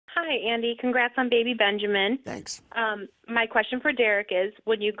Hi, Andy. Congrats on baby Benjamin. Thanks. My question for Derek is,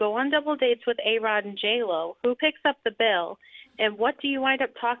 when you go on double dates with A-Rod and J-Lo, who picks up the bill, and what do you wind up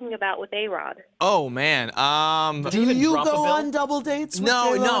talking about with A-Rod? Oh, man. Do you go on double dates with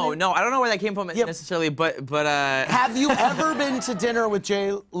No, J-Lo? no. I don't know where that came from necessarily, but Have you ever been to dinner with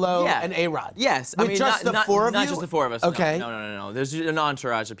J-Lo Yeah. and A-Rod? Yes. With I mean, just not the four of you? Not just the four of us. Okay. No. There's an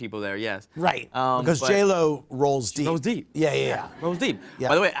entourage of people there, yes. Right. Because J-Lo rolls deep. Rolls deep. Yeah. Rolls deep. Yeah.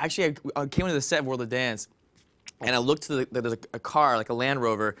 By the way, actually, I came into the set of World of Dance, and I looked to there's a car, like a Land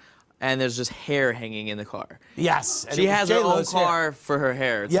Rover, and there's just hair hanging in the car. Yes. She has her own car for her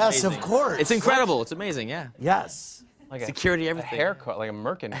hair. It's yes, amazing. of course. It's incredible. It's amazing, yeah. Yes. Like security, everything. A hair car, like a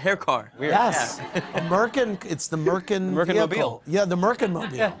Merkin. A hair car. Weird. Yes. A Merkin, it's the Merkin Merkin-mobile. Yeah, the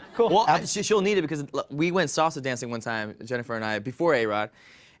Merkin-mobile. Yeah, cool. Well, she'll need it because we went salsa dancing one time, Jennifer and I, before A-Rod.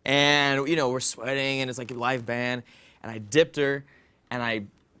 And, you know, we're sweating, and it's like a live band. And I dipped her, and I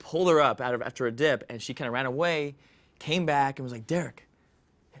pulled her up after a dip, and she kind of ran away, came back, and was like, Derek,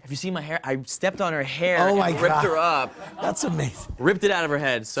 have you seen my hair? I stepped on her hair and ripped her up. That's amazing. Ripped it out of her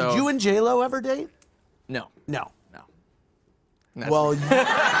head. So. Did you and J-Lo ever date? No. No. Well,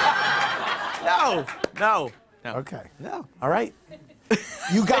 no. Okay. No. All right.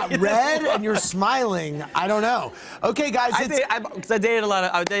 You got red and you're smiling. I don't know. Okay, guys. Because I dated a lot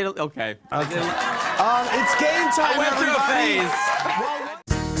of. Okay. It's game time. I went through a phase.